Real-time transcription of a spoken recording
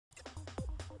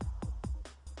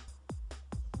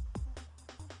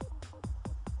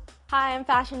Hi, I'm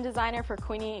fashion designer for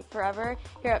Queenie Forever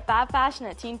here at Fab Fashion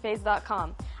at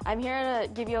teenphase.com. I'm here to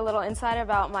give you a little insight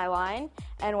about my line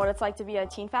and what it's like to be a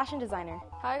teen fashion designer.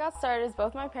 How I got started is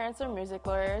both my parents are music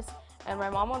lawyers, and my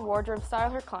mom would wardrobe style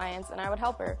her clients and I would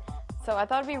help her. So I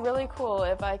thought it'd be really cool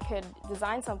if I could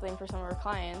design something for some of her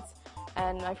clients.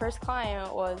 And my first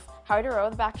client was Harry DeRoe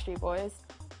of the Backstreet Boys.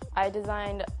 I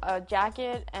designed a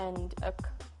jacket and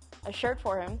a shirt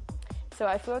for him. So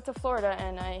I flew out to Florida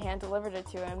and I hand-delivered it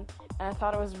to him, and I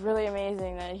thought it was really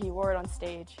amazing that he wore it on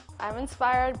stage. I'm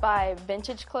inspired by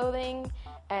vintage clothing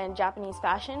and Japanese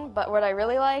fashion, but what I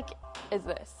really like is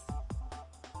this.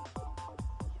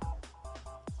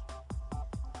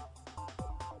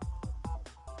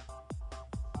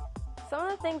 Some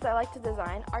of the things I like to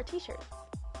design are t-shirts.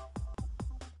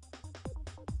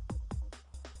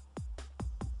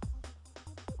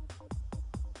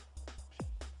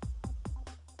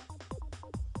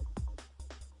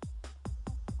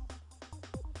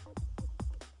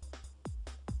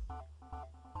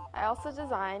 I also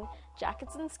design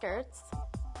jackets and skirts,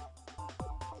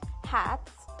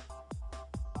 hats,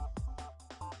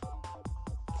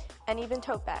 and even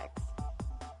tote bags.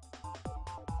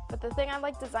 But the thing I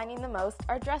like designing the most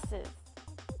are dresses.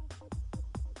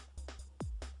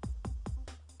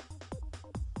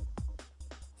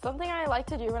 Something I like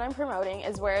to do when I'm promoting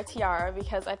is wear a tiara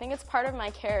because I think it's part of my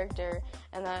character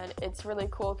and that it's really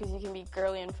cool because you can be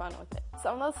girly and fun with it.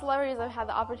 Some of those celebrities I've had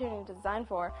the opportunity to design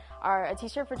for are a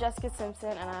t-shirt for Jessica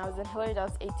Simpson, and I was in Hilary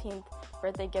Duff's 18th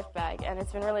birthday gift bag, and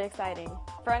it's been really exciting.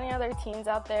 For any other teens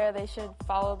out there, they should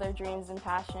follow their dreams and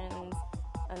passions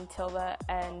until the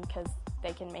end because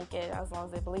they can make it as long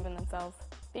as they believe in themselves.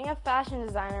 Being a fashion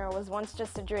designer was once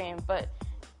just a dream, but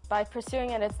by pursuing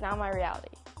it, it's now my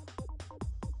reality.